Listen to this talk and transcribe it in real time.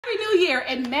New Year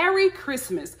and Merry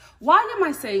Christmas. Why am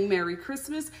I saying Merry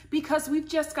Christmas? Because we've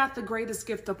just got the greatest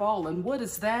gift of all. And what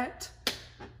is that?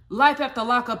 Life After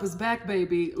Lockup is back,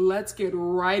 baby. Let's get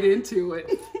right into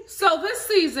it. So this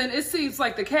season, it seems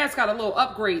like the cast got a little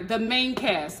upgrade. The main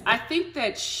cast. I think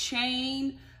that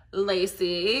Shane,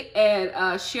 Lacey, and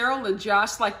Cheryl and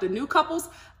Josh, like the new couples,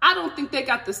 I don't think they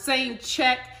got the same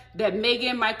check that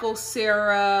Megan, Michael,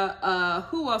 Sarah,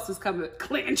 who else is coming?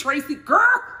 Clint and Tracy, girl.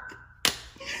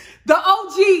 The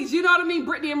OGs, you know what I mean?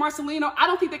 Brittany and Marcelino, I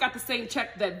don't think they got the same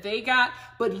check that they got,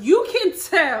 but you can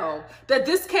tell that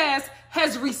this cast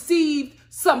has received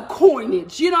some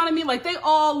coinage, you know what I mean? Like they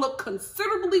all look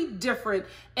considerably different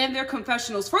in their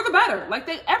confessionals for the better. Like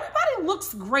everybody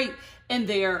looks great in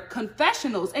their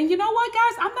confessionals. And you know what,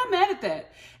 guys? I'm not mad at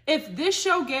that. If this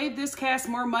show gave this cast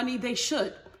more money, they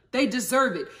should. They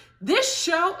deserve it. This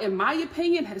show, in my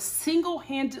opinion, has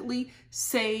single-handedly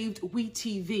saved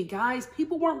WeTV. Guys,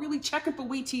 people weren't really checking for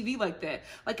WeTV like that.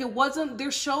 Like it wasn't,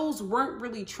 their shows weren't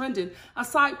really trending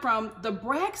aside from the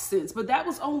Braxtons, but that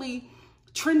was only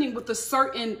trending with a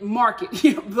certain market,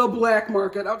 you know, the black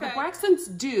market. Okay. The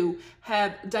Braxtons do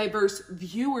have diverse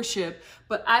viewership,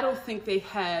 but I don't think they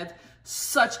have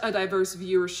such a diverse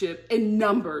viewership in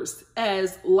numbers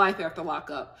as Life After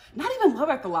Lockup. Not even Love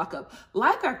After Lockup,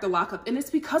 Life After Lockup. And it's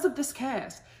because of this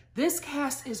cast. This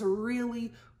cast is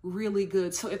really, really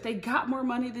good. So if they got more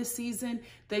money this season,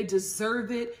 they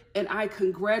deserve it. And I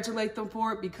congratulate them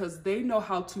for it because they know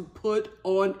how to put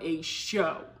on a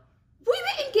show. We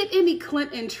didn't get any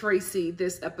Clint and Tracy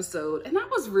this episode, and I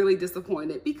was really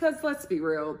disappointed because let's be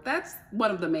real, that's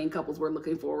one of the main couples we're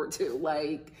looking forward to.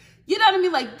 Like, you know what I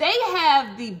mean? Like they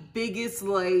have the biggest,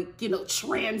 like, you know,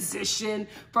 transition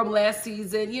from last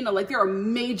season. You know, like there are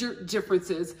major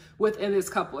differences within this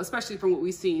couple, especially from what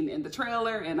we've seen in the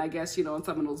trailer and I guess, you know, in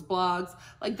some of those blogs.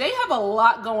 Like they have a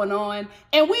lot going on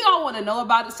and we all want to know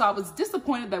about it. So I was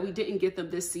disappointed that we didn't get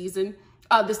them this season.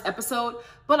 This episode,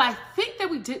 but I think that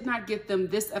we did not get them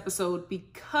this episode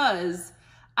because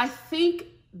I think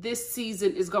this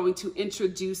season is going to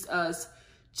introduce us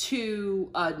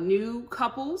to new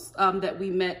couples that we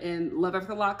met in Love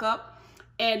After Lockup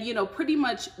and, you know, pretty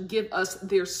much give us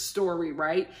their story,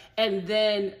 right? And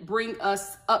then bring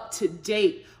us up to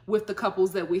date with the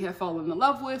couples that we have fallen in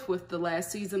love with the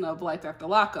last season of Life After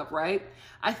Lockup, right?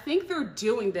 I think they're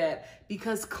doing that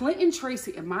because Clint and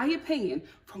Tracy, in my opinion,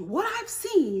 from what I've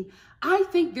seen, I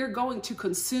think they're going to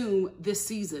consume this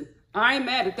season. I ain't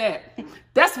mad at that.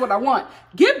 That's what I want.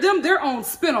 Give them their own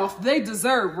spinoff they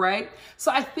deserve, right?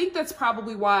 So I think that's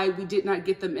probably why we did not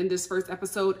get them in this first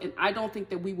episode. And I don't think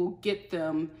that we will get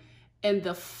them in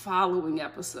the following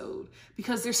episode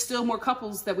because there's still more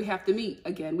couples that we have to meet.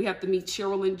 Again, we have to meet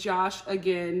Cheryl and Josh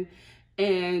again.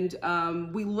 And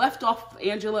we left off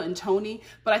Angela and Tony,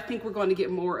 but I think we're going to get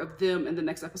more of them in the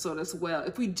next episode as well.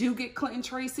 If we do get Clint and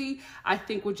Tracy, I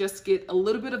think we'll just get a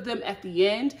little bit of them at the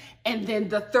end. And then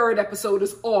the third episode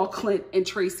is all Clint and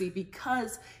Tracy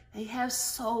because they have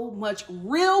so much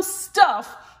real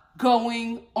stuff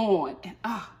going on. And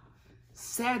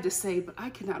sad to say, but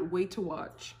I cannot wait to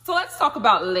watch. So let's talk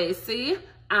about Lacey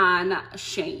and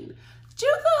Shane. Do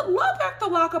the Love After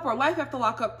Lockup or Life After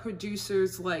Lockup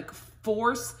producers like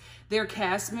force their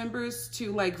cast members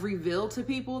to like reveal to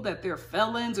people that they're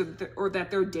felons or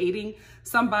that they're dating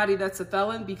somebody that's a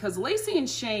felon? Because Lacey and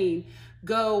Shane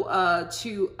go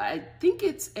to, I think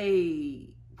it's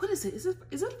what is it? Is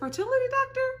it a fertility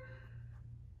doctor?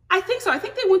 I think so. I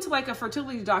think they went to like a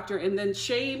fertility doctor and then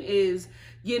Shane is,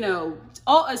 you know,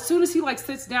 as soon as he like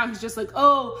sits down, he's just like,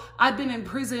 oh, I've been in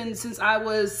prison since I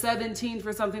was 17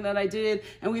 for something that I did.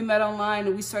 And we met online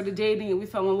and we started dating and we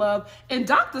fell in love. And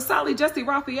Dr. Sally Jesse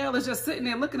Raphael is just sitting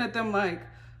there looking at them like,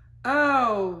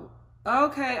 oh,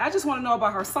 okay. I just want to know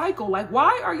about her cycle. Like,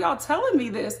 why are y'all telling me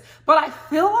this? But I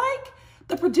feel like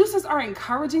the producers are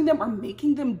encouraging them or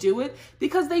making them do it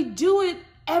because they do it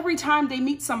every time they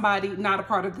meet somebody not a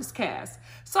part of this cast.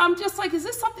 So I'm just like, is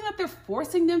this something that they're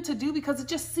forcing them to do? Because it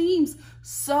just seems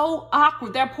so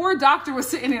awkward. That poor doctor was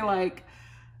sitting there like,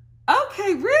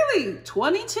 okay, really?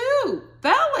 22,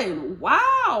 felon,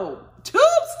 wow, tubes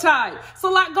tied. It's a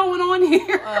lot going on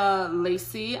here.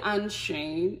 Lacey and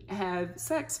Shane have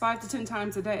sex 5 to 10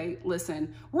 times a day.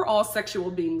 Listen, we're all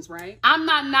sexual beings, right? I'm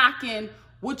not knocking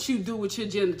what you do with your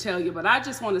genitalia, but I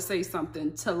just want to say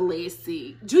something to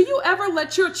Lacey. Do you ever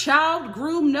let your child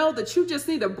groom know that you just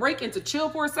need a break and to chill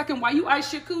for a second while you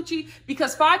ice your coochie?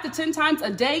 Because 5 to 10 times a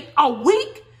day, a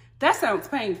week, That sounds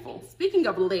painful. Speaking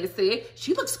of Lacey,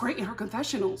 she looks great in her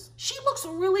confessionals. She looks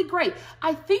really great.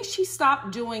 I think she stopped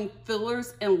doing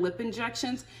fillers and lip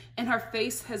injections, and her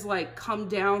face has like come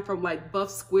down from like buff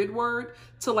Squidward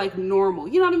to like normal.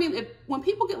 You know what I mean? When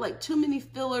people get like too many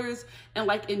fillers and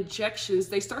like injections,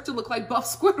 they start to look like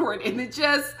buff Squidward, and it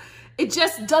just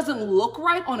doesn't look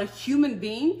right on a human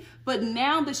being. But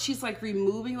now that she's like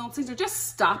removing those things or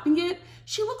just stopping it,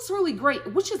 she looks really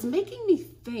great, which is making me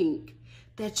think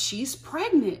that she's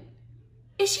pregnant.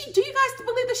 Do you guys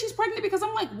believe that she's pregnant? Because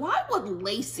I'm like, why would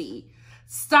Lacey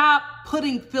stop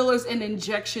putting fillers and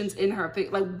injections in her face?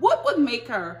 Like, what would make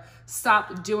her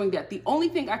stop doing that? The only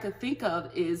thing I could think of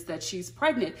is that she's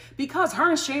pregnant, because her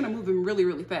and Shane are moving really,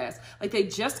 really fast. Like, they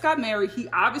just got married. He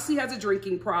obviously has a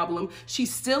drinking problem.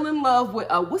 She's still in love with,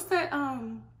 what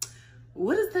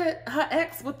is that, her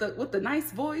ex with the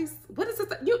nice voice? What is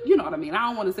it? You know what I mean? I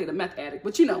don't want to say the meth addict,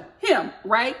 but you know, him,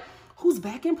 right? Who's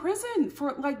back in prison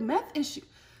for like meth issue.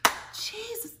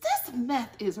 Jesus, this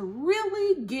meth is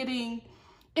really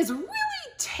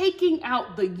taking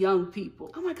out the young people.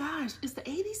 Oh my gosh, is the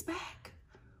 80s back?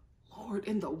 Lord,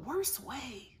 in the worst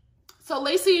way. So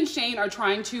Lacey and Shane are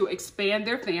trying to expand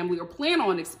their family, or plan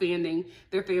on expanding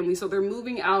their family. So they're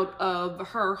moving out of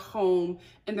her home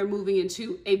and they're moving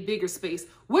into a bigger space,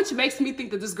 which makes me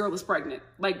think that this girl is pregnant.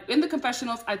 Like, in the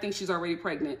confessionals, I think she's already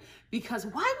pregnant, because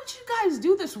why would you guys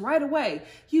do this right away?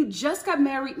 You just got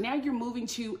married. Now you're moving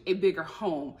to a bigger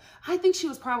home. I think she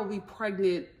was probably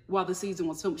pregnant while the season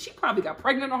was filmed. She probably got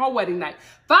pregnant on her wedding night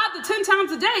 5 to 10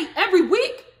 times a day, every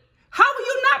week. How are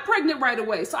you not pregnant right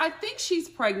away? So I think she's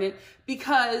pregnant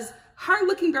because her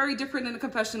looking very different in the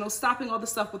confessional, stopping all the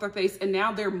stuff with her face, and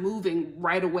now they're moving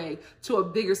right away to a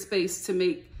bigger space to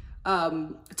make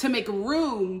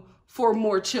room for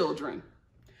more children.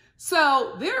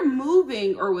 So they're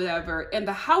moving or whatever, and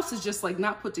the house is just like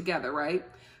not put together, right?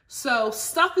 So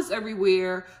stuff is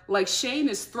everywhere. Like, Shane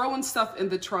is throwing stuff in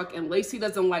the truck, and Lacey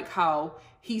doesn't like how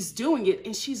he's doing it,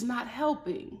 and she's not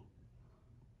helping.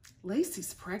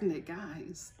 Lacey's pregnant,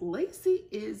 guys. Lacey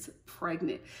is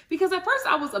pregnant. Because at first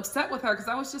I was upset with her, because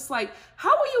I was just like, how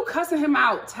are you cussing him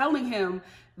out, telling him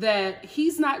that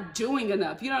he's not doing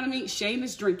enough? You know what I mean? Shane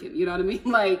is drinking, you know what I mean?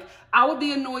 Like, I would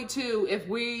be annoyed too if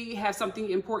we have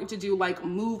something important to do, like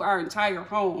move our entire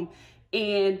home,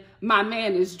 and my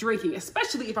man is drinking,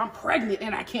 especially if I'm pregnant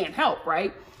and I can't help,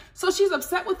 right? So she's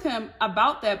upset with him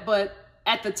about that, but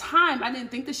at the time, I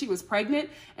didn't think that she was pregnant.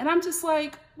 And I'm just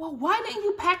like, well, why didn't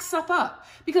you pack stuff up?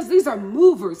 Because these are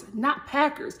movers, not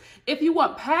packers. If you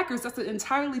want packers, that's an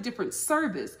entirely different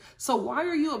service. So why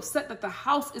are you upset that the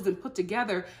house isn't put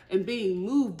together and being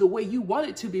moved the way you want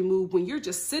it to be moved, when you're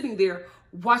just sitting there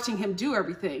watching him do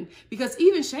everything? Because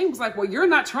even Shane was like, well, you're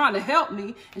not trying to help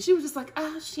me. And she was just like,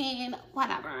 oh, Shane,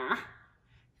 whatever. And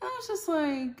I was just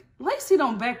like, Lacey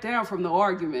don't back down from the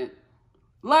argument.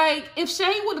 Like, if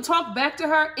Shane would have talked back to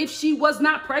her, if she was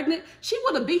not pregnant, she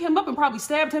would have beat him up and probably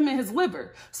stabbed him in his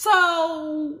liver.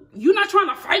 So you're not trying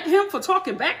to fight him for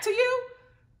talking back to you?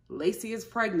 Lacey is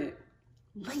pregnant.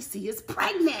 Lacey is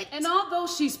pregnant. And although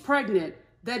she's pregnant,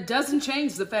 that doesn't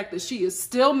change the fact that she is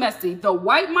still messy. The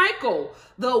white Michael,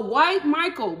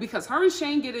 because her and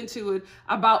Shane get into it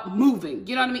about moving.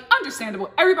 You know what I mean?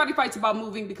 Understandable. Everybody fights about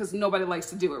moving because nobody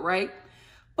likes to do it, right?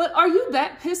 But are you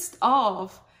that pissed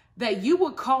off that you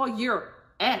would call your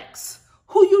ex,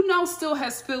 who you know still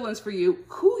has feelings for you,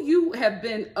 who you have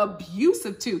been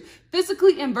abusive to,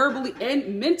 physically and verbally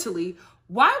and mentally,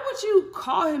 why would you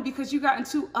call him because you got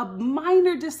into a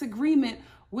minor disagreement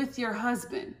with your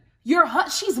husband?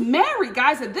 She's married,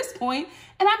 guys, at this point.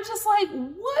 And I'm just like,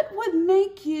 what would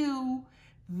make you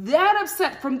that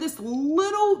upset from this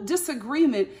little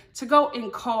disagreement to go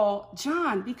and call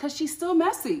John? Because she's still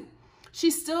messy.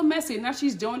 She's still messy. Now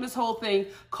she's doing this whole thing,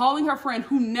 calling her friend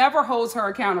who never holds her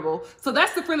accountable. So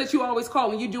that's the friend that you always call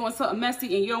when you're doing something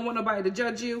messy and you don't want nobody to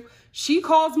judge you. She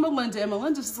calls Melinda, and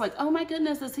Melinda's just like, oh my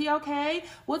goodness, is he okay?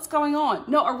 What's going on?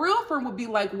 No, a real friend would be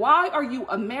like, why are you,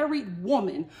 a married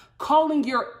woman, calling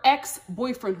your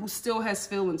ex-boyfriend who still has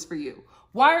feelings for you?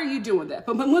 Why are you doing that?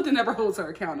 But Melinda never holds her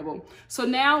accountable. So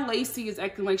now Lacey is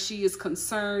acting like she is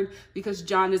concerned because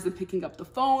John isn't picking up the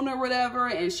phone or whatever,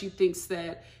 and she thinks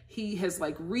that he has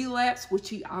like relapsed, which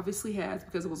he obviously has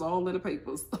because it was all in the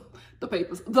papers, the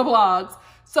blogs.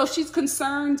 So she's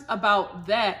concerned about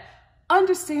that.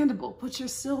 Understandable, but you're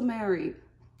still married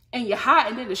and you're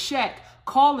hiding in a shack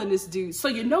calling this dude. So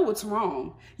you know what's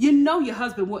wrong. You know your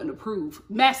husband wouldn't approve.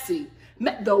 Messy.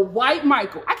 The white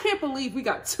Michael. I can't believe we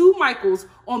got 2 Michaels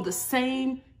on the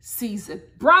same season.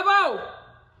 Bravo.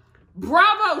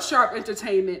 Bravo, Sharp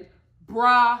Entertainment.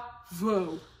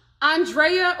 Bravo.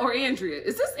 Andrea or Andrea?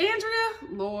 Is this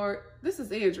Andrea? Lord, this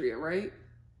is Andrea, right?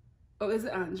 Oh, is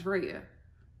it Andrea?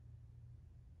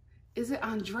 Is it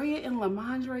Andrea and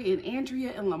Lamondre and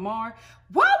Andrea and Lamar?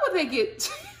 Why would they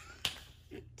get...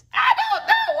 I don't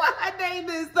know what her name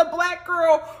is. The black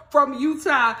girl from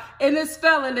Utah and this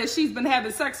fella that she's been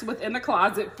having sex with in the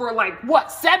closet for like,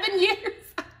 what, 7 years?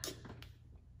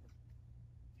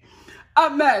 A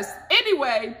mess.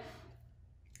 Anyway,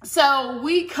 so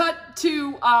we cut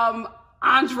to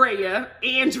Andrea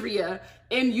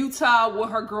in Utah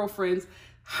with her girlfriends.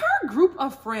 Her group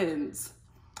of friends,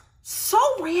 so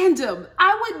random.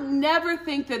 I would never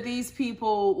think that these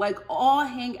people like all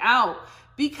hang out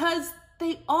because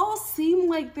they all seem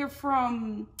like they're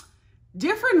from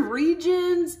different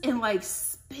regions and like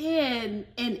span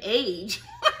and age.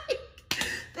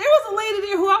 There was a lady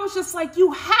there who I was just like,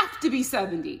 you have to be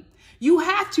 70. You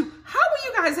have to. How are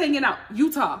you guys hanging out?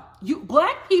 Utah.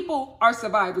 Black people are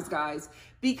survivors, guys,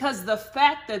 because the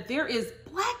fact that there is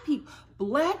black people,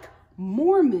 black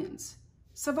Mormons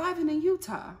surviving in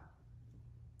Utah.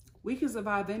 We can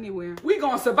survive anywhere. We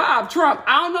gonna survive Trump.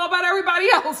 I don't know about everybody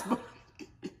else, but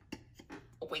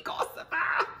we gonna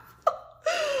survive.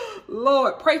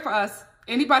 Lord, pray for us.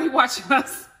 Anybody watching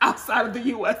us outside of the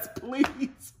U.S.,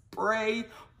 please pray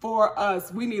for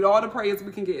us. We need all the prayers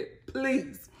we can get,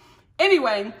 please.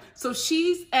 Anyway, so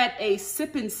she's at a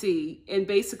sip and see, and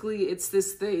basically it's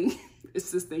this thing.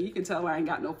 It's this thing. You can tell I ain't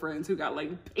got no friends who got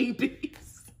like babies.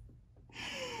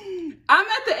 I'm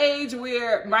at the age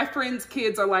where my friends'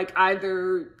 kids are like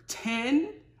either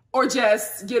 10 or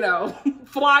just, you know,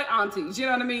 fly aunties. You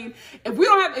know what I mean? If you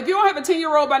don't have a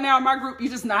 10-year-old by now in my group, you're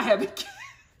just not having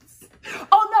kids.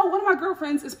 Oh no, one of my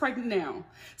girlfriends is pregnant now.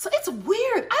 So it's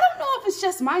weird. I don't know if it's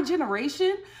just my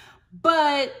generation,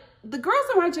 but the girls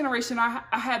in my generation are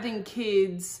having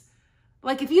kids.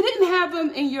 Like if you didn't have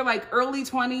them in your like early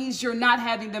 20s, you're not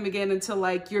having them again until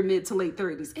like your mid to late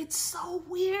 30s. It's so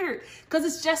weird because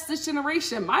it's just this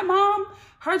generation. My mom,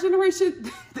 her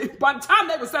generation, by the time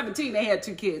they were 17, they had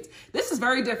 2 kids. This is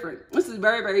very different. This is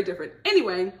very, very different.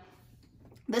 Anyway,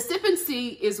 the sip and see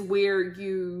is where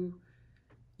you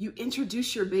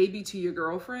introduce your baby to your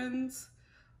girlfriends.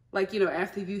 Like, you know,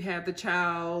 after you have the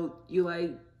child, you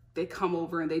like, they come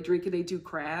over and they drink and they do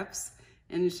crafts.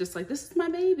 And it's just like, this is my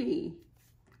baby.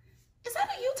 Is that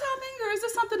a Utah thing or is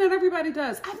this something that everybody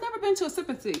does? I've never been to a sip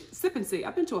and see.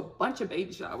 I've been to a bunch of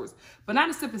baby showers, but not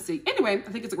a sip and see. Anyway,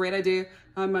 I think it's a great idea.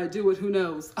 I might do it, who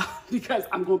knows? Because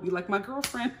I'm going to be like my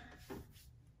girlfriend.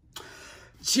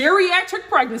 Geriatric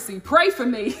pregnancy, pray for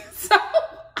me. So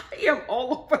I am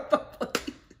all over the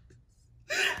place.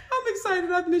 I'm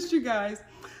excited, I've missed you guys.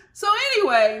 So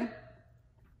anyway,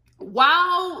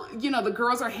 while, you know, the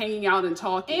girls are hanging out and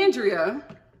talking, Andrea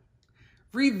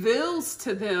reveals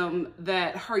to them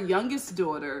that her youngest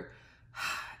daughter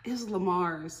is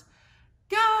Lamar's.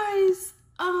 Guys,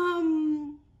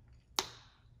 I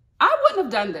wouldn't have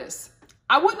done this.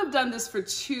 I wouldn't have done this for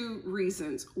 2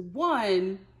 reasons.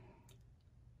 One,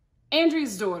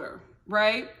 Andrea's daughter,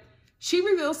 right? She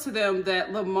reveals to them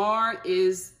that Lamar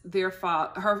is their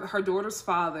father, her daughter's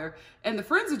father. And the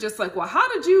friends are just like, well,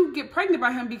 how did you get pregnant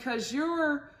by him? Because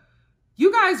you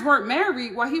guys weren't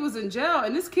married while he was in jail.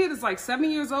 And this kid is like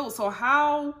 7 years old. So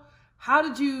how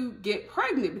did you get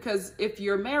pregnant? Because if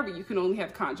you're married, you can only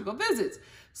have conjugal visits.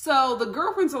 So the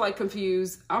girlfriends are like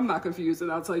confused. I'm not confused,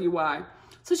 and I'll tell you why.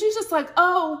 So she's just like,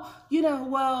 oh, you know,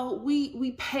 well,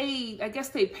 we paid, I guess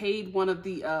they paid one of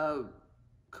the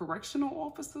correctional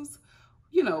officers,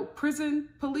 you know, prison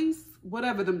police,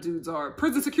 whatever them dudes are,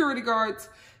 prison security guards,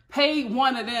 paid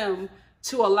one of them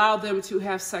to allow them to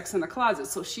have sex in a closet.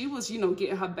 So she was, you know,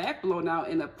 getting her back blown out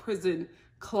in a prison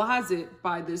closet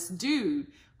by this dude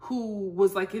who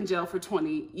was like in jail for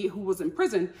who was in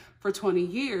prison for 20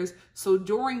 years. So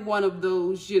during one of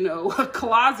those, you know,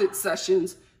 closet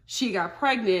sessions, she got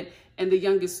pregnant, and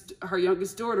her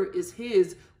youngest daughter is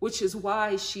his, which is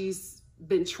why she's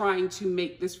been trying to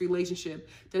make this relationship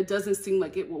that doesn't seem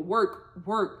like it will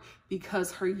work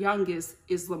because her youngest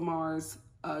is Lamar's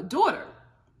daughter.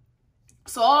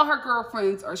 So all her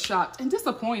girlfriends are shocked and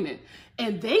disappointed,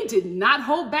 and they did not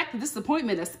hold back the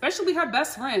disappointment, especially her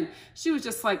best friend. She was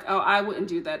just like, oh, I wouldn't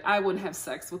do that. I wouldn't have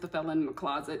sex with a felon in the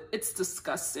closet. It's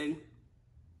disgusting.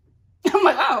 I'm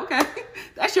like, oh, okay.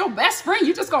 That's your best friend.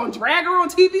 You just gonna drag her on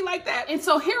TV like that? And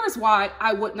so here is why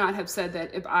I would not have said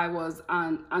that if I was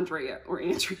on Andrea or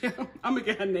Andrea. I'm gonna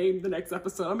get her name the next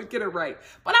episode. I'm gonna get it right.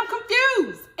 But I'm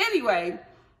confused. Anyway,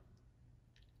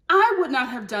 I would not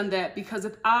have done that because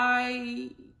if I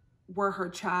were her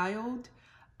child,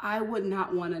 I would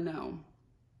not want to know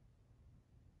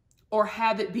or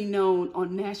have it be known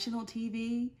on national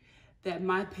TV that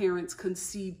my parents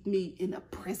conceived me in a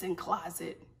prison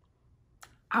closet.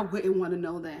 I wouldn't want to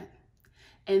know that.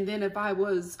 And then if I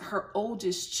was her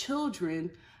oldest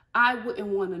children, I wouldn't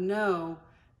want to know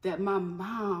that my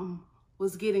mom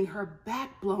was getting her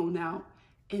back blown out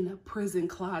in a prison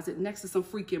closet next to some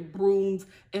freaking brooms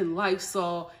and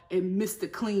Lysol and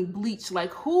Mr. Clean bleach.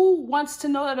 Like, who wants to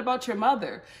know that about your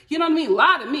mother? You know what I mean?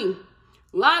 Lie to me.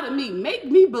 Lie to me. Make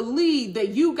me believe that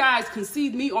you guys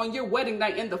conceived me on your wedding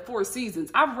night in the Four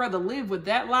Seasons. I'd rather live with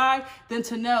that lie than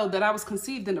to know that I was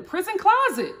conceived in a prison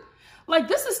closet. Like,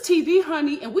 this is TV,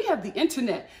 honey, and we have the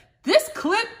internet. This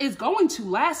clip is going to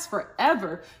last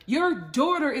forever. Your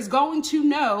daughter is going to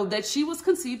know that she was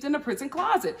conceived in a prison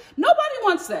closet. Nobody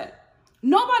wants that.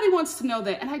 Nobody wants to know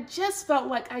that. And I just felt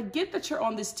like, I get that you're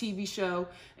on this TV show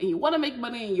and you want to make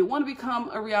money and you want to become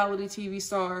a reality TV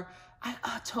star.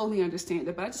 I totally understand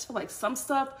it, but I just feel like some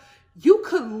stuff you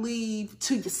could leave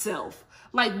to yourself.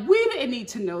 Like, we didn't need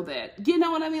to know that. You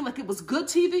know what I mean? Like, it was good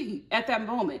TV at that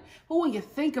moment. But when you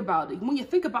think about it, when you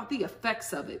think about the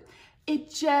effects of it,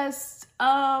 it just,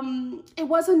 it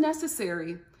wasn't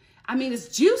necessary. I mean,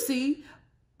 it's juicy,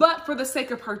 but for the sake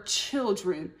of her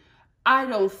children, I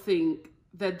don't think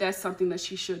that that's something that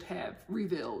she should have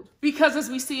revealed. Because as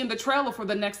we see in the trailer for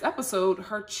the next episode,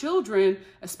 her children,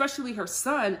 especially her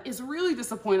son, is really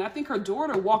disappointed. I think her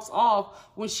daughter walks off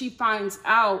when she finds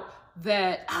out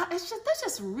that that's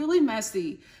just really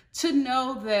messy to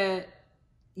know that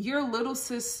your little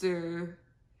sister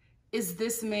is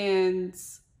this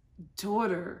man's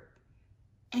daughter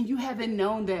and you haven't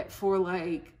known that for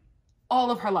like all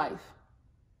of her life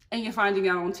and you're finding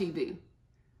out on TV.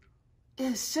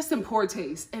 It's just in poor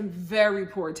taste and very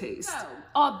poor taste. So,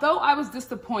 although I was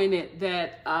disappointed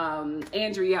that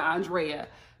Andrea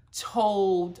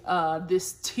told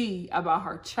this tea about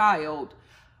her child,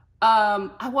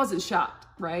 I wasn't shocked,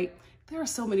 right? There are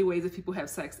so many ways that people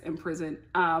have sex in prison.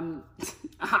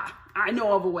 I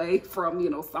know of a way from,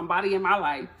 you know, somebody in my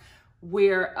life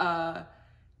where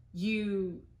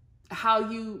how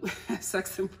you have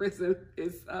sex in prison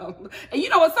is, and you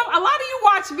know what, a lot of you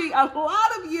watch me, a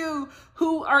lot of you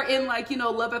who are in like, you know,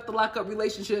 love after lockup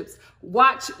relationships,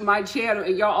 watch my channel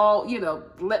and y'all all, you know,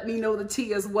 let me know the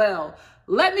tea as well.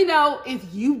 Let me know if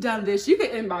you've done this. You can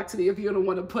inbox me if you don't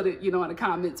want to put it, you know, in the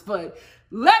comments, but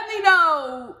let me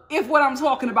know if what I'm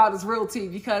talking about is real tea,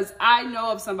 because I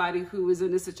know of somebody who is in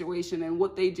this situation, and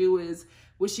what they do is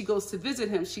when she goes to visit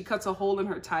him, she cuts a hole in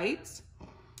her tights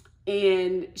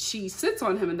and she sits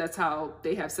on him, and that's how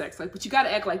they have sex. Like, but you got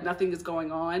to act like nothing is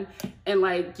going on. And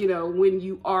like, you know, when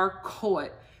you are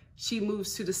caught, she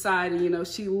moves to the side and, you know,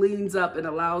 she leans up and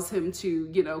allows him to,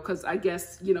 you know, because I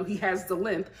guess, you know, he has the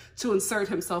length to insert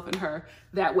himself in her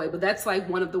that way. But that's like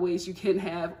one of the ways you can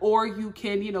have, or you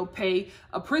can, you know, pay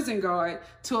a prison guard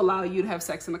to allow you to have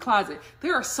sex in the closet.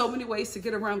 There are so many ways to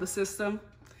get around the system.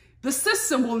 The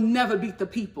system will never beat the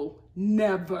people.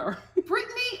 Never.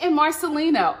 Brittany and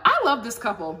Marcelino. I love this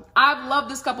couple. I've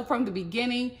loved this couple from the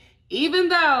beginning, even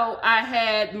though I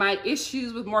had my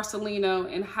issues with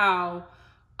Marcelino and how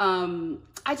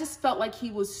I just felt like he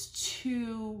was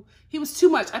too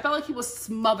much. I felt like he was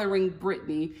smothering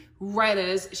Brittany right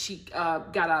as she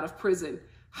got out of prison.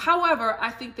 However, I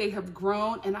think they have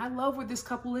grown, and I love where this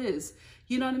couple is.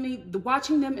 You know what I mean?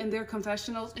 Watching them in their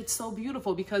confessionals, it's so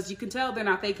beautiful because you can tell they're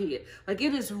not faking it. Like,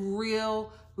 it is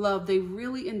real love. They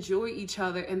really enjoy each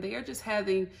other, and they are just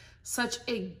having such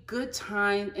a good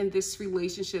time in this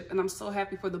relationship. And I'm so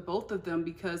happy for the both of them,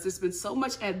 because there's been so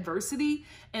much adversity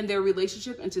in their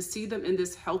relationship, and to see them in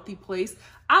this healthy place,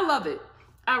 I love it.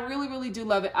 I really, really do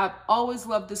love it. I've always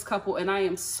loved this couple, and I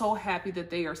am so happy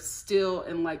that they are still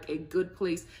in like a good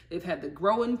place. They've had the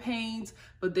growing pains,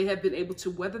 but they have been able to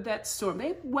weather that storm.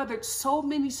 They've weathered so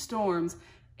many storms,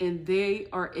 and they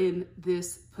are in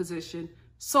this position.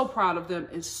 So proud of them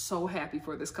and so happy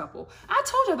for this couple. I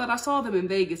told you that I saw them in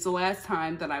Vegas the last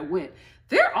time that I went.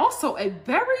 They're also a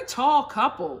very tall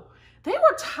couple. They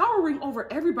were towering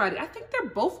over everybody. I think they're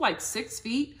both like 6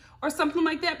 feet or something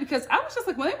like that, because I was just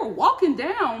like, when they were walking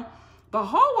down the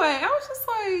hallway, I was just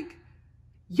like,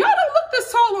 y'all don't look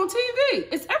this tall on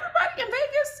TV. Is everybody in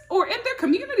Vegas or in their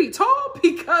community tall?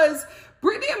 Because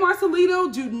Brittany and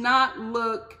Marcelino do not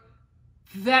look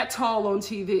that tall on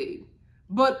TV.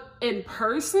 But in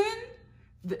person,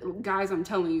 guys, I'm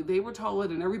telling you, they were taller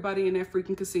than everybody in that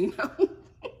freaking casino. I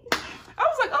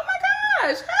was like, oh my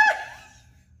gosh.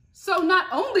 So not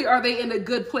only are they in a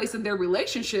good place in their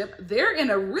relationship, they're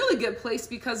in a really good place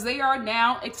because they are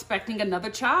now expecting another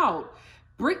child.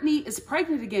 Brittany is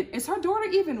pregnant again. Is her daughter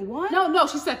even one? No,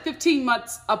 she said 15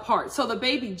 months apart. So the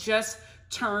baby just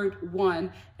turned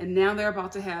 1, and now they're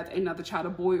about to have another child, a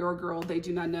boy or a girl, they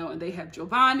do not know, and they have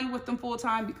Giovanni with them full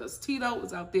time because Tito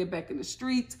was out there back in the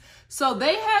streets. So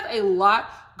they have a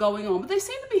lot going on, but they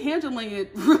seem to be handling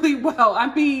it really well.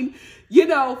 I mean, you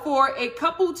know, for a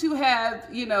couple to have,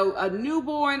 you know, a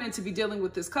newborn and to be dealing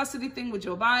with this custody thing with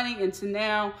Giovanni, and to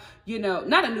now, you know,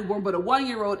 not a newborn, but a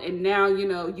 1-year-old, and now, you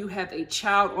know, you have a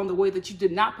child on the way that you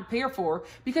did not prepare for,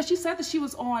 because she said that she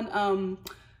was on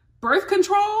birth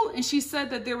control, and she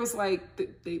said that there was like,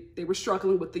 they were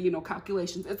struggling with the, you know,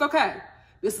 calculations. It's okay.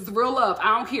 This is real love.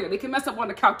 I don't care. They can mess up on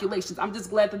the calculations. I'm just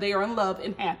glad that they are in love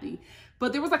and happy.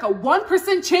 But there was like a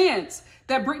 1% chance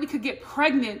that Brittany could get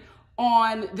pregnant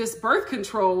on this birth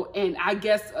control. And I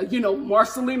guess, you know,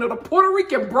 Marcelino, the Puerto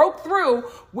Rican, broke through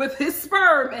with his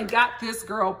sperm and got this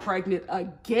girl pregnant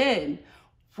again.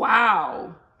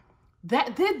 Wow.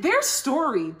 Their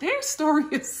story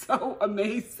is so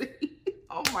amazing.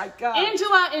 Oh my God.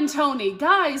 Angela and Tony.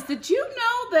 Guys, did you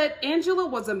know that Angela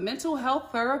was a mental health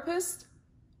therapist?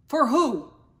 For who?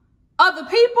 Other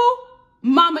people?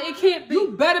 Mama, it can't be.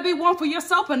 You better be one for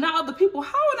yourself and not other people.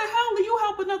 How in the hell are you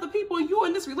helping other people and you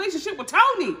in this relationship with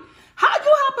Tony? How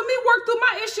you helping me work through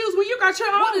my issues when you got your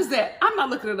own? What is that? I'm not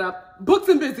looking it up. Books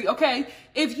and busy, okay?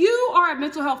 If you are a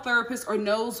mental health therapist or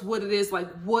knows what it is,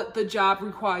 like what the job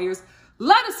requires,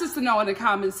 let a sister know in the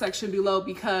comments section below,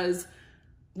 because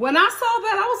when I saw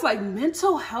that, I was like,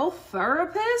 mental health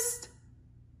therapist?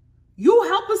 You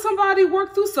helping somebody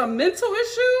work through some mental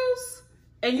issues?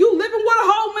 And you living with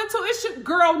a whole mental issue?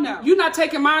 Girl, no. You're not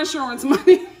taking my insurance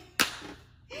money.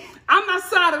 I'm not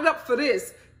signing up for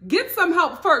this. Get some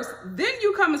help first. Then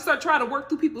you come and start trying to work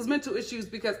through people's mental issues,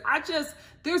 because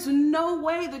there's no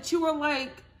way that you are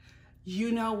like,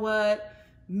 you know what?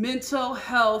 Mental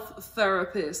health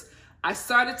therapist. I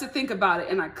started to think about it,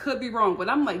 and I could be wrong, but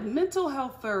I'm like, mental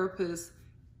health therapist,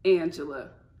 Angela.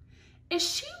 Is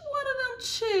she one of them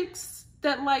chicks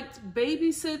that like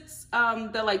babysits,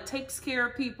 that like takes care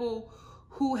of people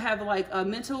who have like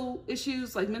mental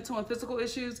issues, like mental and physical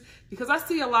issues? Because I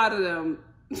see a lot of them.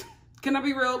 Can I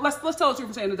be real? Let's tell the truth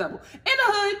from saying the devil.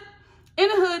 In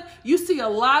the hood, you see a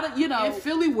lot of, you know, in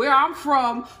Philly, where I'm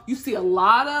from, you see a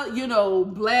lot of, you know,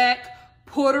 Black,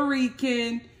 Puerto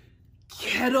Rican,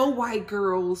 ghetto white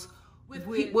girls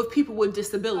with people with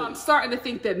disabilities. I'm starting to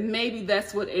think that maybe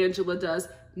that's what Angela does.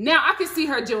 Now I can see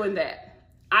her doing that.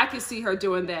 I can see her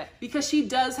doing that because she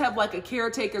does have like a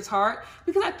caretaker's heart,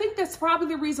 because I think that's probably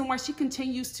the reason why she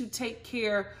continues to take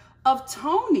care of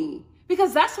Tony,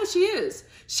 because that's what she is.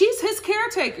 She's his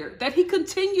caretaker that he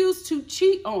continues to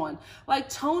cheat on. Like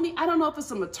Tony, I don't know if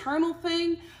it's a maternal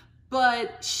thing,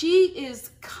 but she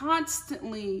is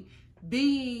constantly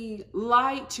being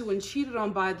lied to and cheated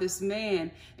on by this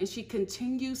man, and she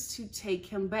continues to take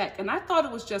him back. And I thought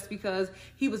it was just because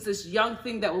he was this young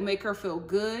thing that will make her feel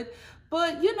good.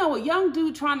 But, you know, a young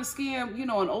dude trying to scam, you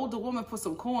know, an older woman for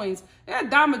some coins, they're a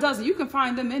dime a dozen. You can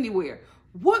find them anywhere.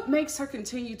 What makes her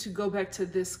continue to go back to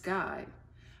this guy?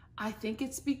 I think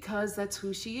it's because that's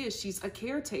who she is. She's a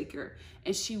caretaker,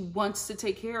 and she wants to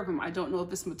take care of him. I don't know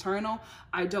if it's maternal.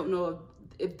 I don't know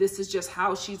if this is just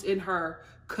how she's in her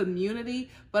community,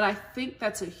 but I think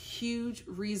that's a huge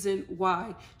reason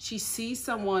why she sees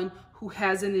someone who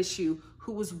has an issue,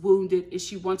 who was wounded, and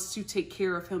she wants to take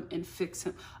care of him and fix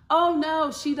him. Oh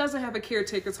no, she doesn't have a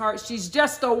caretaker's heart. She's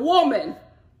just a woman.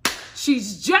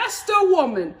 She's just a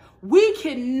woman. We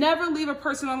can never leave a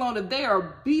person alone if they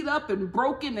are beat up and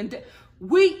broken, and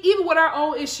even with our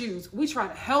own issues, we try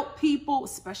to help people,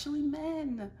 especially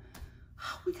men.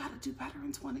 We got to do better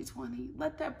in 2020.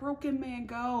 Let that broken man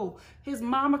go. His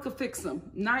mama could fix him.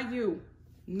 Not you.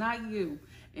 Not you.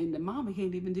 And the mama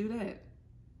can't even do that.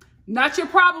 Not your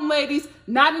problem, ladies.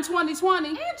 Not in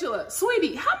 2020. Angela,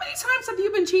 sweetie, how many times have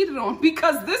you been cheated on?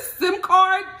 Because this SIM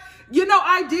card, you know,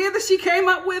 idea that she came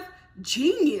up with,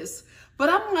 genius. But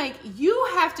I'm like, you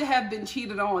have to have been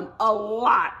cheated on a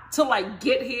lot to like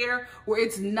get here where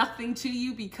it's nothing to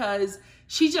you, because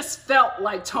she just felt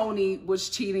like Tony was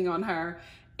cheating on her,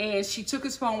 and she took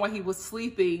his phone while he was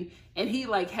sleeping, and he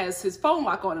like has his phone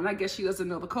lock on, and I guess she doesn't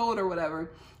know the code or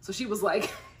whatever. So she was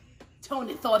like,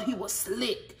 Tony thought he was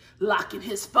slick locking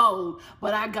his phone,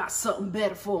 but I got something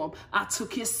better for him. I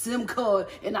took his SIM card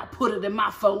and I put it in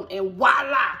my phone, and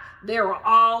voila, there are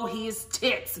all his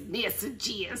text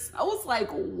messages. I was like,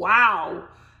 wow,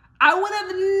 I would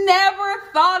have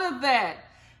never thought of that.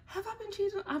 Have I been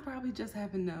cheated on? I probably just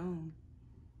haven't known.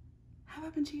 Have I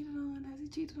been cheated on? Has he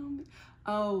cheated on me?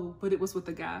 Oh, but it was with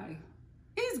a guy.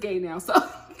 He's gay now, so.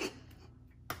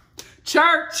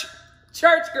 Church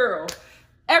girl.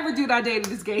 Every dude I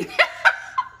dated is gay.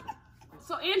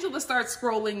 So Angela starts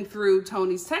scrolling through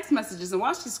Tony's text messages, and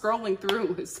while she's scrolling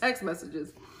through his text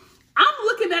messages, I'm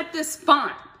looking at this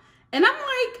font, and I'm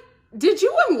like, did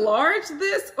you enlarge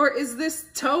this, or is this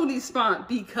Tony's font?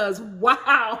 Because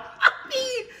wow, I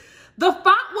mean, the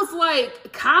font was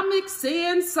like Comic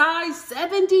Sans size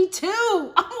 72.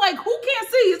 I'm like, who can't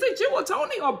see? Is it you or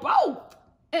Tony or both?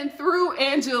 And through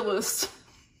Angela's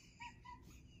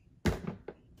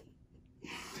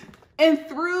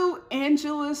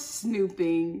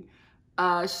snooping,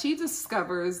 she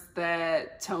discovers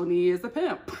that Tony is a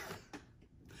pimp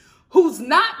who's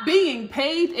not being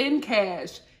paid in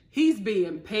cash. He's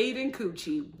being paid in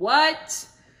coochie. What?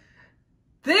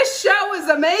 This show is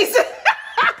amazing.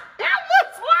 That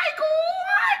was like,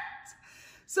 what?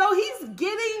 So he's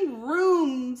getting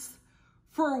rooms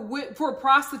for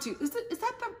prostitutes. Is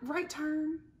that the right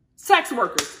term? Sex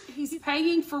workers. He's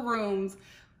paying for rooms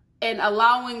and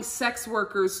allowing sex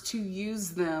workers to use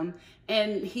them.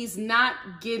 And he's not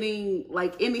getting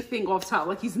like anything off top.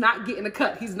 Like he's not getting a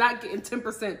cut. He's not getting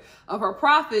 10% of her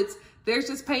profits. They're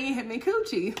just paying him in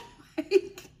coochie.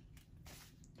 Like,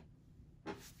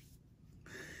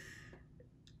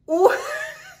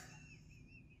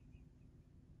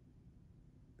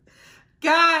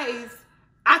 guys,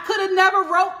 I could have never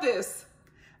wrote this.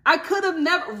 I could have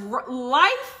never.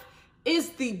 Life is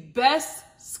the best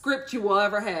script you will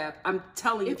ever have. I'm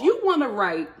telling you. If you want to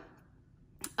write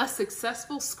a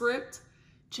successful script,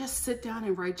 just sit down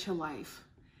and write your life.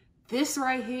 This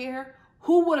right here,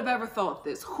 who would have ever thought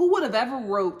this? Who would have ever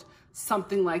wrote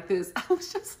something like this? I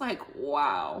was just like,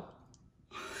 wow.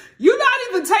 You're not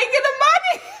even taking the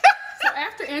money. So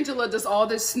after Angela does all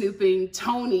this snooping,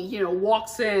 Tony,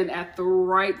 walks in at the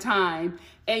right time,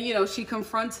 and, she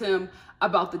confronts him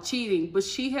about the cheating, but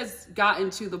she has gotten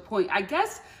to the point, I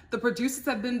guess the producers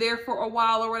have been there for a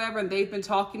while or whatever, and they've been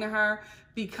talking to her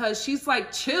because she's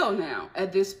like chill now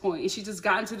at this point. And she just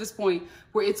gotten to this point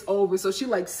where it's over. So she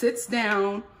like sits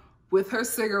down with her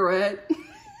cigarette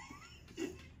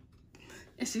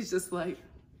and she's just like,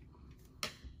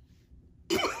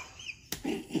 I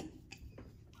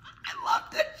love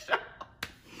this show.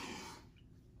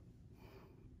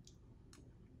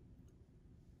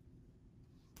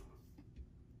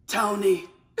 Tony,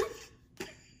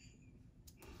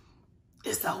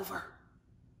 it's over.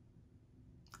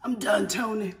 I'm done,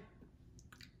 Tony.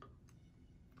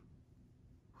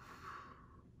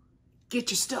 Get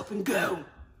your stuff and go.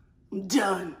 I'm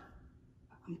done.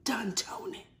 I'm done,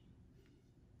 Tony.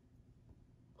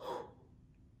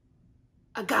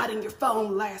 I got in your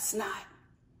phone last night.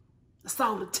 I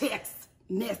saw the text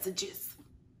messages.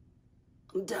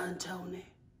 I'm done, Tony.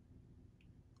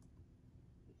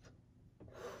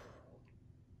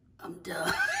 I'm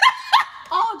done.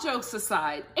 All jokes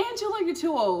aside, Angela, you're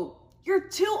too old. You're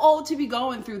too old to be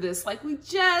going through this. Like, we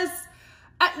just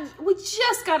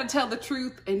got to tell the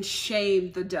truth and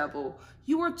shame the devil.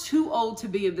 You are too old to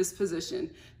be in this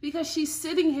position, because she's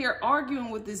sitting here arguing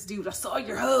with this dude. I saw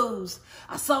your hoes.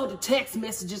 I saw the text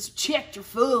messages, checked your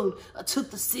phone. I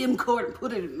took the SIM card and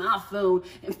put it in my phone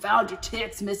and found your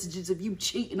text messages of you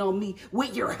cheating on me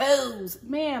with your hoes.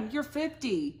 Ma'am, you're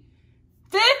 50.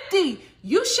 50.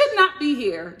 You should not be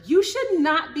here. You should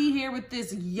not be here with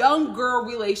this young girl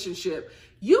relationship.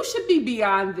 You should be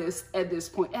beyond this at this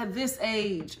point, at this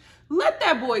age. Let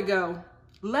that boy go.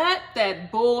 Let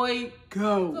that boy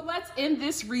go. So let's end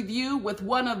this review with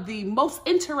one of the most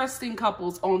interesting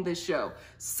couples on this show.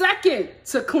 Second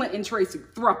to Clint and Tracy,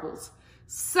 thruples.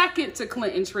 Second to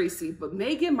Clint and Tracy, but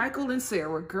Megan, Michael, and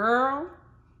Sarah, girl,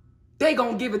 they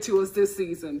gonna give it to us this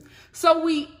season. So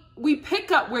we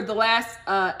pick up where the last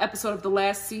episode of the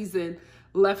last season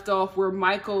left off, where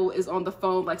Michael is on the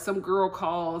phone, like some girl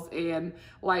calls and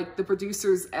like the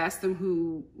producers ask them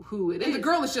who it is. And the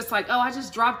girl is just like, oh, I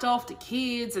just dropped off the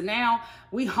kids and now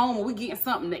we home and we getting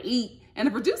something to eat. And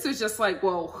the producer's just like,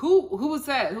 well, who was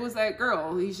that? Who was that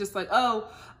girl? He's just like, oh,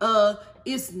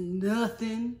 it's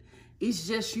nothing. It's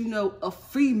just, a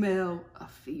female.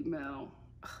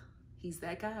 He's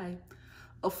that guy.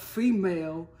 A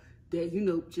female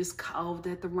that, just called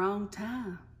at the wrong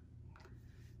time.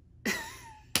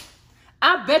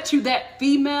 I bet you that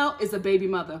female is a baby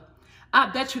mother.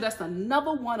 I bet you that's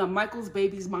another one of Michael's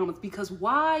baby's mamas, because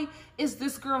why is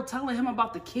this girl telling him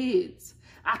about the kids?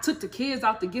 I took the kids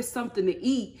out to get something to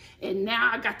eat, and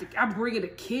now I'm bringing the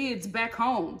kids back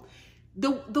home.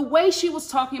 The way she was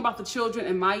talking about the children,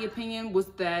 in my opinion, was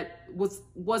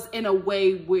in a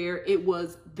way where it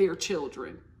was their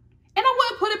children. And I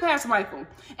wouldn't put it past Michael.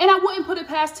 And I wouldn't put it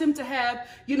past him to have,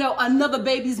 another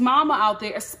baby's mama out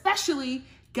there, especially,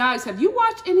 guys, have you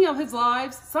watched any of his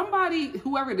lives? Somebody,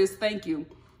 whoever it is, thank you,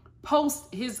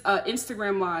 post his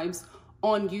Instagram lives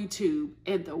on YouTube,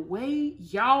 and the way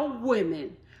y'all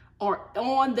women are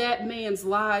on that man's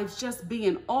lives, just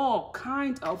being all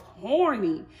kinds of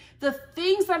horny. The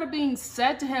things that are being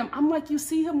said to him, I'm like, you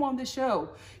see him on the show.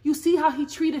 You see how he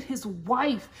treated his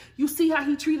wife. You see how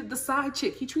he treated the side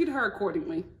chick. He treated her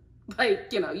accordingly. Like,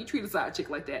 you know, you treat a side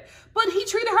chick like that. But he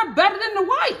treated her better than the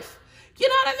wife. You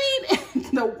know what I mean?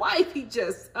 And the wife, he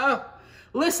just,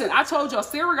 listen, I told y'all,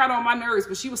 Sarah got on my nerves,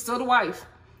 but she was still the wife.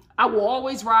 I will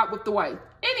always ride with the wife.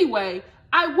 Anyway,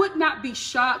 I would not be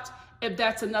shocked if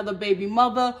that's another baby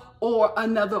mother or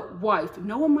another wife.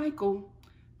 Knowing Michael.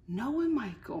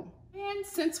 And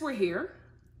since we're here,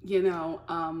 you know,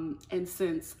 and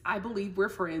since I believe we're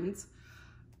friends,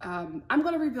 I'm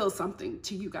going to reveal something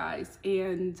to you guys.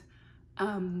 And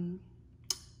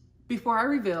before I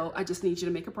reveal, I just need you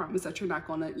to make a promise that you're not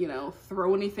going to, you know,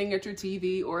 throw anything at your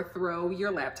TV or throw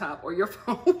your laptop or your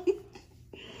phone.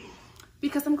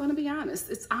 Because I'm going to be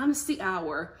honest. It's honesty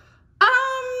hour.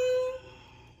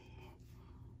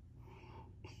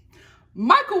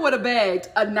 Michael would have bagged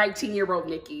a 19-year-old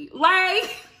Nikki.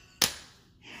 Like,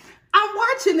 I'm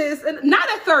watching this, and not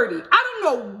at 30. I don't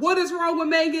know what is wrong with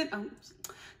Megan. We're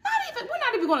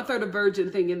not even going to throw the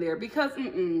virgin thing in there because,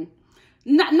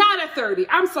 not at 30.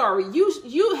 I'm sorry.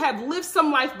 You have lived some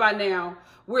life by now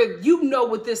where you know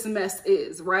what this mess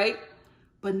is, right?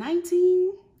 But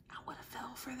 19, I would have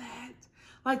fell for that.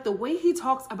 Like, the way he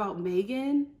talks about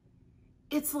Megan,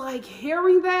 it's like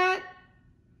hearing that,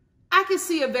 I could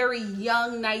see a very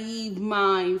young, naive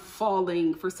mind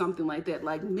falling for something like that.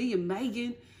 Like, me and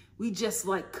Megan, we just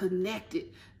like connected.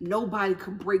 Nobody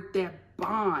could break that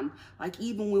bond. Like,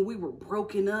 even when we were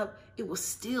broken up, it was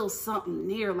still something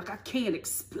there. Like, I can't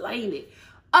explain it.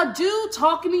 A dude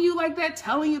talking to you like that,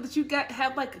 telling you that you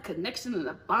have like a connection and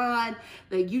a bond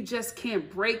that you just can't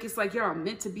break. It's like y'all are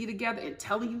meant to be together, and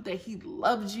telling you that he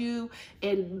loves you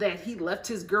and that he left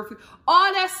his girlfriend.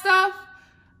 All that stuff.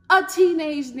 A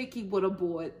teenage Nikki would have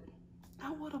bought. I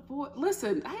would have bought.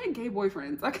 Listen, I had gay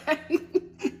boyfriends, okay?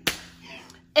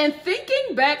 And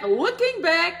thinking back, looking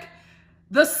back,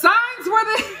 the signs were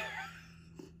there.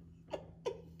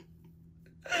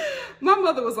 My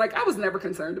mother was like, I was never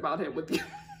concerned about him with you.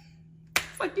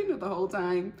 It's like, you knew the whole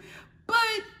time. But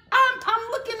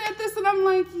I'm looking at this and I'm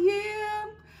like, yeah,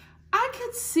 I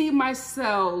could see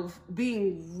myself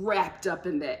being wrapped up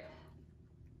in that.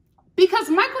 Because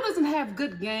Michael doesn't have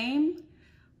good game,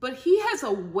 but he has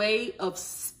a way of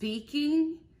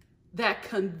speaking that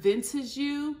convinces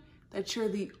you that you're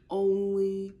the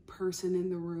only person in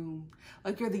the room.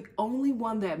 Like, you're the only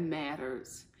one that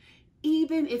matters.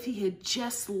 Even if he had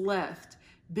just left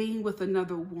being with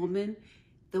another woman,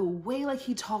 the way like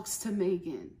he talks to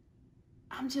Megan,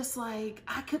 I'm just like,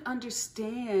 I could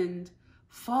understand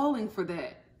falling for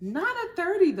that. Not at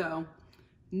 30 though.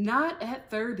 Not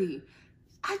at 30.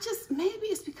 Maybe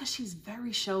it's because she's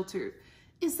very sheltered.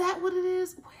 Is that what it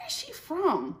is? Where is she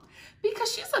from?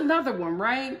 Because she's another one,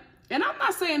 right? And I'm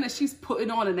not saying that she's putting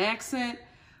on an accent,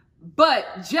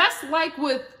 but just like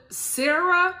with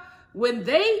Sarah, when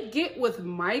they get with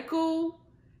Michael,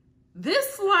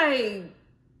 this like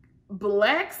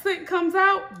black scent comes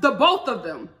out, the both of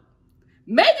them.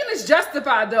 Megan is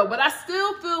justified though, but I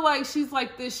still feel like she's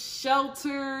like this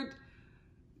sheltered,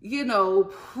 you know,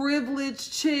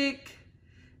 privileged chick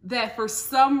that for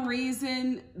some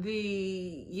reason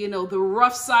the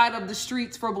rough side of the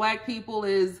streets for black people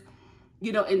is,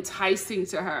 you know, enticing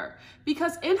to her.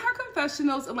 Because in her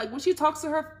confessionals, and like when she talks to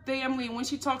her family and when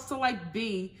she talks to like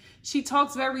B, she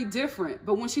talks very different.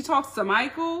 But when she talks to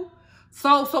Michael,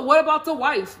 so what about the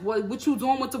wife? What you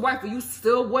doing with the wife? Are you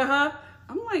still with her?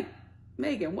 I'm like,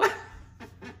 Megan, what?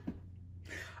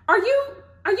 Are you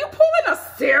pulling a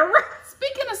Sarah?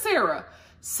 Speaking of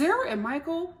Sarah and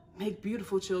Michael make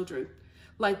beautiful children.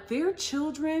 Like, their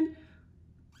children,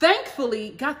 thankfully,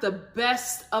 got the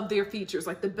best of their features.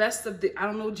 Like, the best of the, I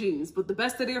don't know genes, but the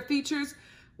best of their features.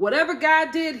 Whatever God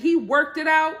did, he worked it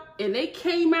out, and they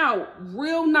came out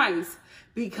real nice.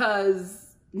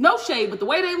 Because, no shade, but the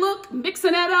way they look,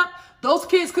 mixing that up, those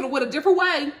kids could have went a different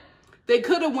way. They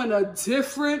could have went a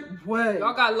different way.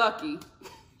 Y'all got lucky.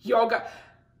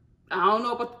 I don't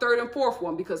know about the third and fourth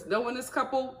one, because knowing this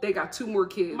couple, they got 2 more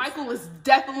kids. Michael is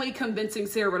definitely convincing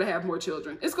Sarah to have more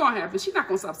children. It's going to happen. She's not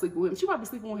going to stop sleeping with him. She might be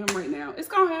sleeping with him right now. It's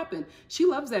going to happen. She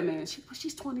loves that man.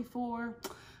 She's 24.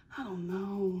 I don't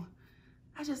know.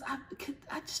 I just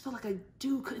feel like a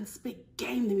dude couldn't spit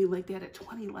game to me like that at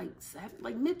 20, like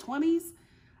mid-20s.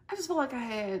 I just feel like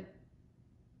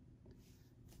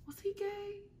was he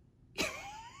gay?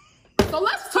 So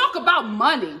let's talk about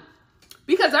money.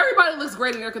 Because everybody looks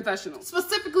great in their confessional.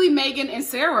 Specifically, Megan and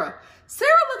Sarah. Sarah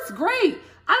looks great.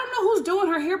 I don't know who's doing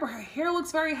her hair, but her hair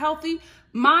looks very healthy.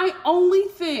 My only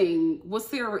thing with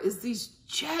Sarah is these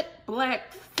jet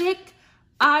black, thick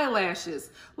eyelashes.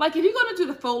 Like, if you're going to do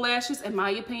the faux lashes, in my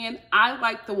opinion, I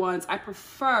like the ones, I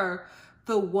prefer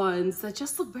the ones that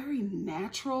just look very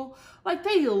natural. Like,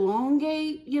 they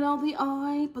elongate, you know, the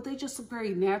eye, but they just look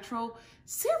very natural.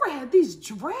 Sarah had these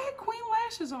drag queen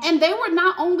lashes on. And they were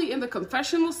not only in the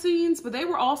confessional scenes, but they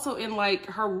were also in, like,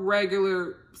 her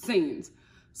regular scenes.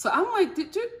 So I'm like,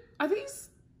 did you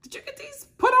get these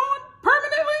put on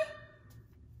permanently?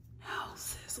 No,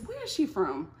 sis, where is she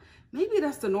from? Maybe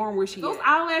that's the norm where she is. Those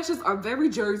eyelashes are very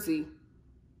Jersey,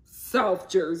 South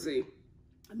Jersey.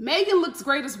 Megan looks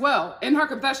great as well in her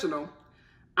confessional.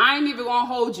 I ain't even gonna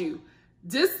hold you.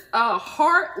 This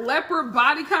heart leopard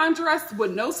bodycon dress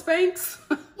with no Spanx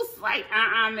was like,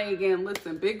 Megan,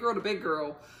 listen, big girl to big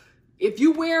girl. If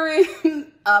you wearing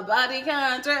a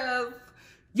bodycon dress,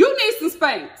 you need some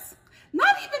Spanx.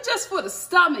 Not even just for the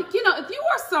stomach. You know, if you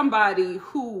are somebody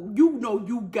who, you know,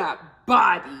 you got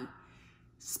body,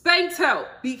 Spanx help,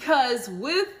 because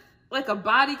with like a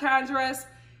bodycon dress,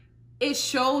 it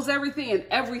shows everything and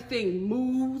everything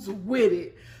moves with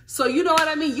it. So you know what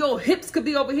I mean? Your hips could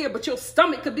be over here, but your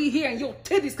stomach could be here and your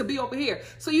titties could be over here.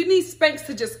 So you need Spanx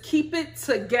to just keep it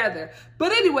together.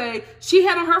 But anyway, she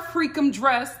had on her freakum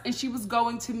dress and she was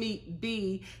going to meet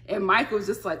B. And Michael was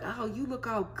just like, oh, you look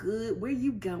all good. Where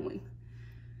you going?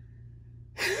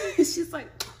 She's like,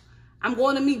 I'm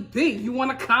going to meet B. You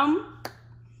want to come?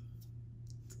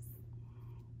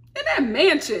 In that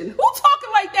mansion. Who talking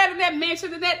like that in that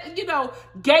mansion, in that, you know,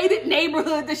 gated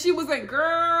neighborhood that she was in?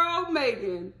 Girl,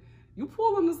 Megan, you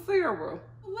pulling the Sarah.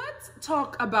 Let's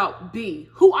talk about B,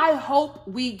 who I hope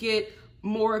we get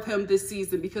more of him this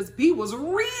season, because B was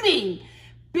reading.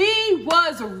 B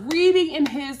was reading in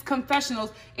his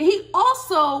confessionals, and he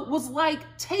also was like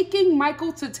taking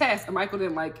Michael to task, and Michael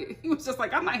didn't like it. He was just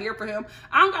like, I'm not here for him.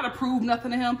 I don't gotta prove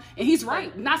nothing to him. And he's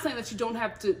right. Not saying that you don't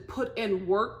have to put in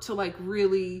work to like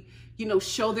really, you know,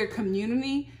 show their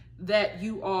community that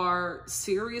you are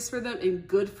serious for them and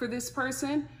good for this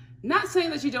person. Not saying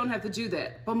that you don't have to do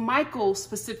that, but Michael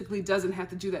specifically doesn't have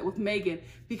to do that with Megan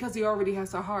because he already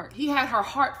has her heart. He had her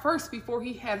heart first before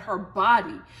he had her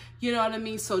body. You know what I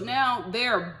mean? So now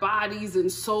their bodies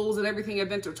and souls and everything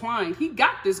have intertwined. He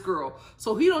got this girl.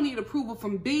 So he don't need approval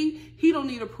from B. He don't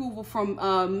need approval from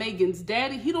Megan's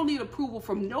daddy. He don't need approval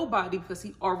from nobody because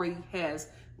he already has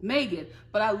Megan.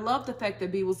 But I love the fact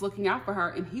that B was looking out for her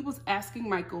and he was asking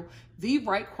Michael the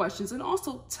right questions and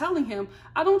also telling him,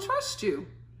 I don't trust you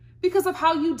because of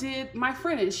how you did my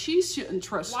friend, and she shouldn't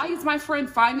trust you. Why is my friend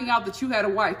finding out that you had a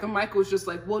wife? And Michael was just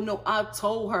like, well, no, I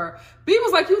told her. B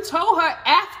was like, you told her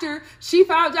after she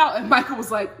found out. And Michael was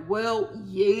like, well,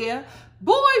 yeah.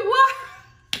 Boy, what?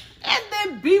 And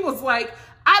then B was like,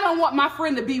 I don't want my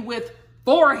friend to be with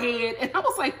forehead. And I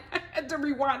was like, I had to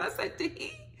rewind. I said, did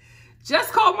he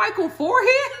just call Michael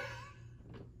forehead?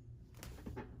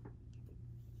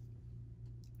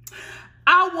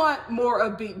 I want more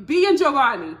of B and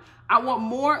Giovanni. I want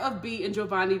more of B and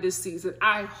Giovanni this season.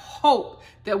 I hope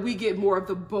that we get more of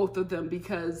the both of them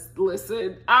because,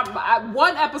 listen, I'm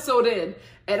one episode in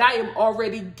and I am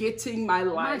already getting my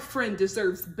life. My friend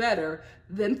deserves better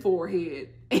than forehead.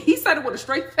 And he said it with a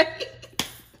straight face.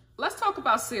 Let's talk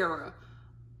about Sarah.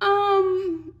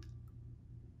 I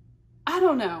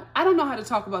don't know. I don't know how to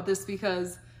talk about this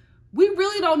because we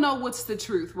really don't know what's the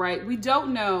truth, right? We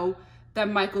don't know that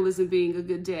Michael isn't being a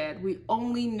good dad. We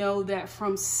only know that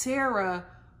from Sarah,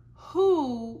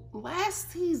 who last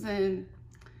season,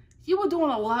 you were doing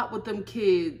a lot with them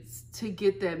kids to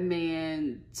get that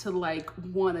man to like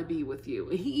want to be with you.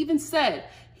 And he even said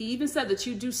that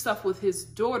you do stuff with his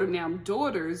daughter, now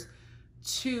daughters,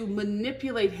 to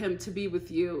manipulate him to be with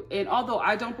you. And although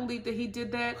I don't believe that he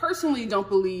did that, personally don't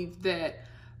believe that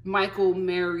Michael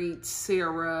married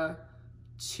Sarah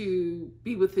to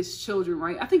be with his children,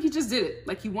 right? I think he just did it.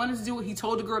 Like he wanted to do it. He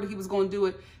told the girl that he was going to do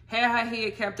it. Had her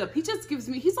head capped up. He just gives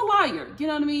me, he's a liar. You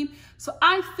know what I mean? So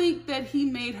I think that he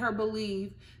made her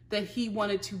believe that he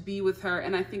wanted to be with her.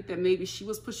 And I think that maybe she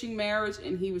was pushing marriage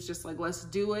and he was just like, let's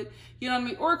do it. You know what I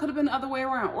mean? Or it could have been the other way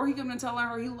around. Or he could have been telling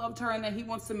her he loved her and that he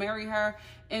wants to marry her.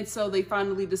 And so they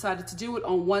finally decided to do it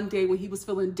on one day when he was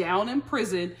feeling down in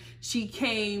prison. She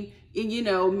came and, you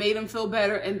know, made him feel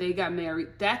better and they got married.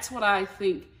 That's what I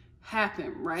think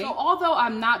happened, right? So although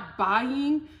I'm not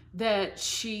buying that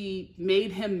she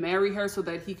made him marry her so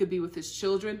that he could be with his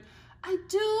children, I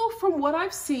do, from what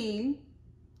I've seen,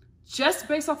 just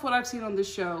based off what I've seen on the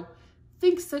show,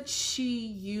 thinks that she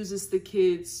uses the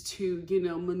kids to, you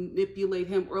know, manipulate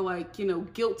him or like, you know,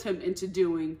 guilt him into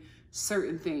doing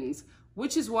certain things.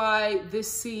 which is why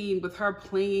this scene with her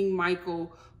playing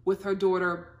Michael with her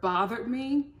daughter bothered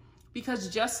me, because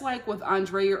just like with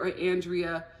Andrea or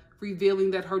Andrea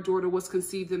revealing that her daughter was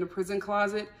conceived in a prison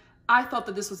closet, I thought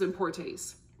that this was in poor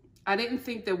taste. I didn't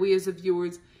think that we as the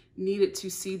viewers needed to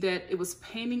see that. It was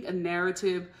painting a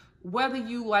narrative. Whether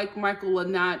you like Michael or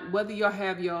not, whether y'all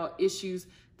have y'all issues,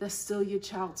 that's still your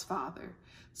child's father.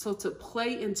 So to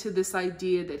play into this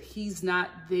idea that he's not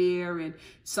there, and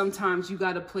sometimes you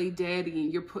got to play daddy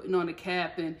and you're putting on a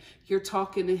cap and you're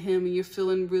talking to him and you're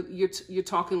feeling you're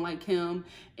talking like him,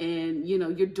 and you know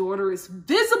your daughter is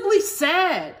visibly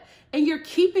sad and you're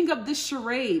keeping up this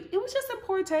charade. It was just in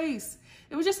poor taste.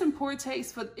 It was just in poor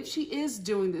taste. But if she is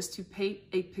doing this to paint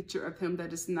a picture of him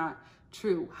that is not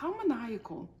true, how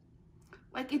maniacal.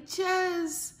 Like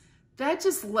that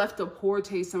just left a poor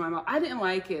taste in my mouth. I didn't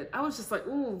like it. I was just like,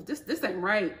 ooh, this ain't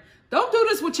right. Don't do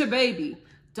this with your baby.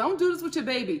 Don't do this with your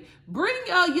baby. Bring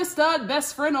your stud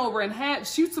best friend over and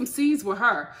shoot some scenes with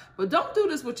her. But don't do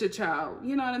this with your child.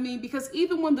 You know what I mean? Because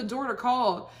even when the daughter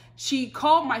called, she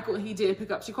called Michael and he didn't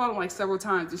pick up. She called him like several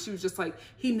times and she was just like,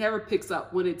 he never picks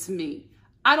up when it's me.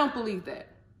 I don't believe that.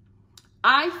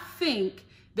 I think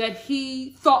that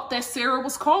he thought that Sarah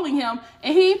was calling him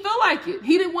and he didn't feel like it.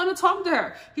 He didn't want to talk to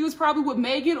her. He was probably with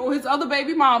Megan or his other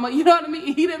baby mama. You know what I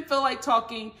mean? He didn't feel like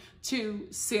talking to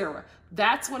Sarah.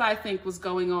 That's what I think was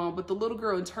going on. But the little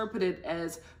girl interpreted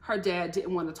as her dad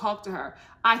didn't want to talk to her.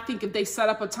 I think if they set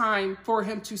up a time for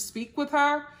him to speak with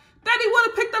her, then he would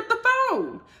have picked up the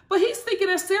phone. But he's thinking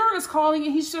that Sarah is calling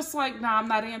and he's just like, nah, I'm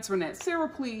not answering that. Sarah,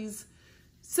 please,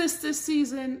 sis, this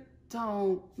season,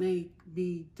 don't make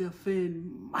me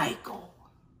defend Michael.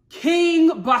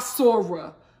 King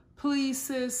Basura. Please,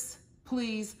 sis,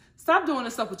 please stop doing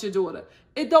this stuff with your daughter.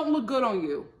 It don't look good on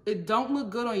you. It don't look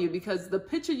good on you because the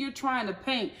picture you're trying to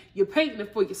paint, you're painting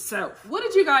it for yourself. What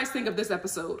did you guys think of this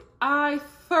episode? I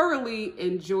thoroughly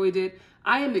enjoyed it.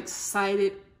 I am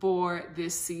excited for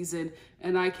this season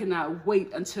and I cannot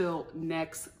wait until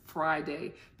next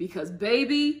Friday because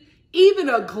baby, even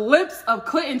a glimpse of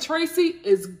Clint and Tracy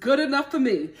is good enough for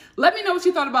me. Let me know what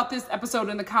you thought about this episode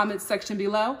in the comments section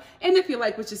below. And if you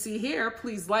like what you see here,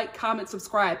 please like, comment,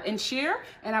 subscribe, and share.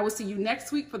 And I will see you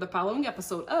next week for the following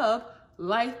episode of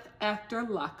Life After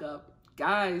Lockup.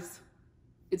 Guys,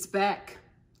 it's back.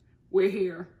 We're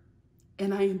here.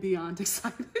 And I am beyond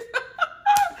excited.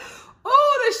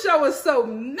 Oh, this show is so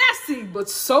messy, but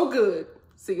so good.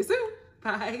 See you soon.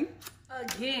 Bye.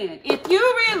 Again, if you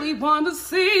really want to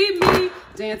see me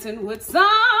dancing with somebody,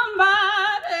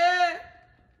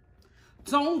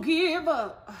 don't give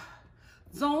up.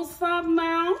 Don't stop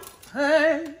now.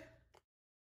 Hey.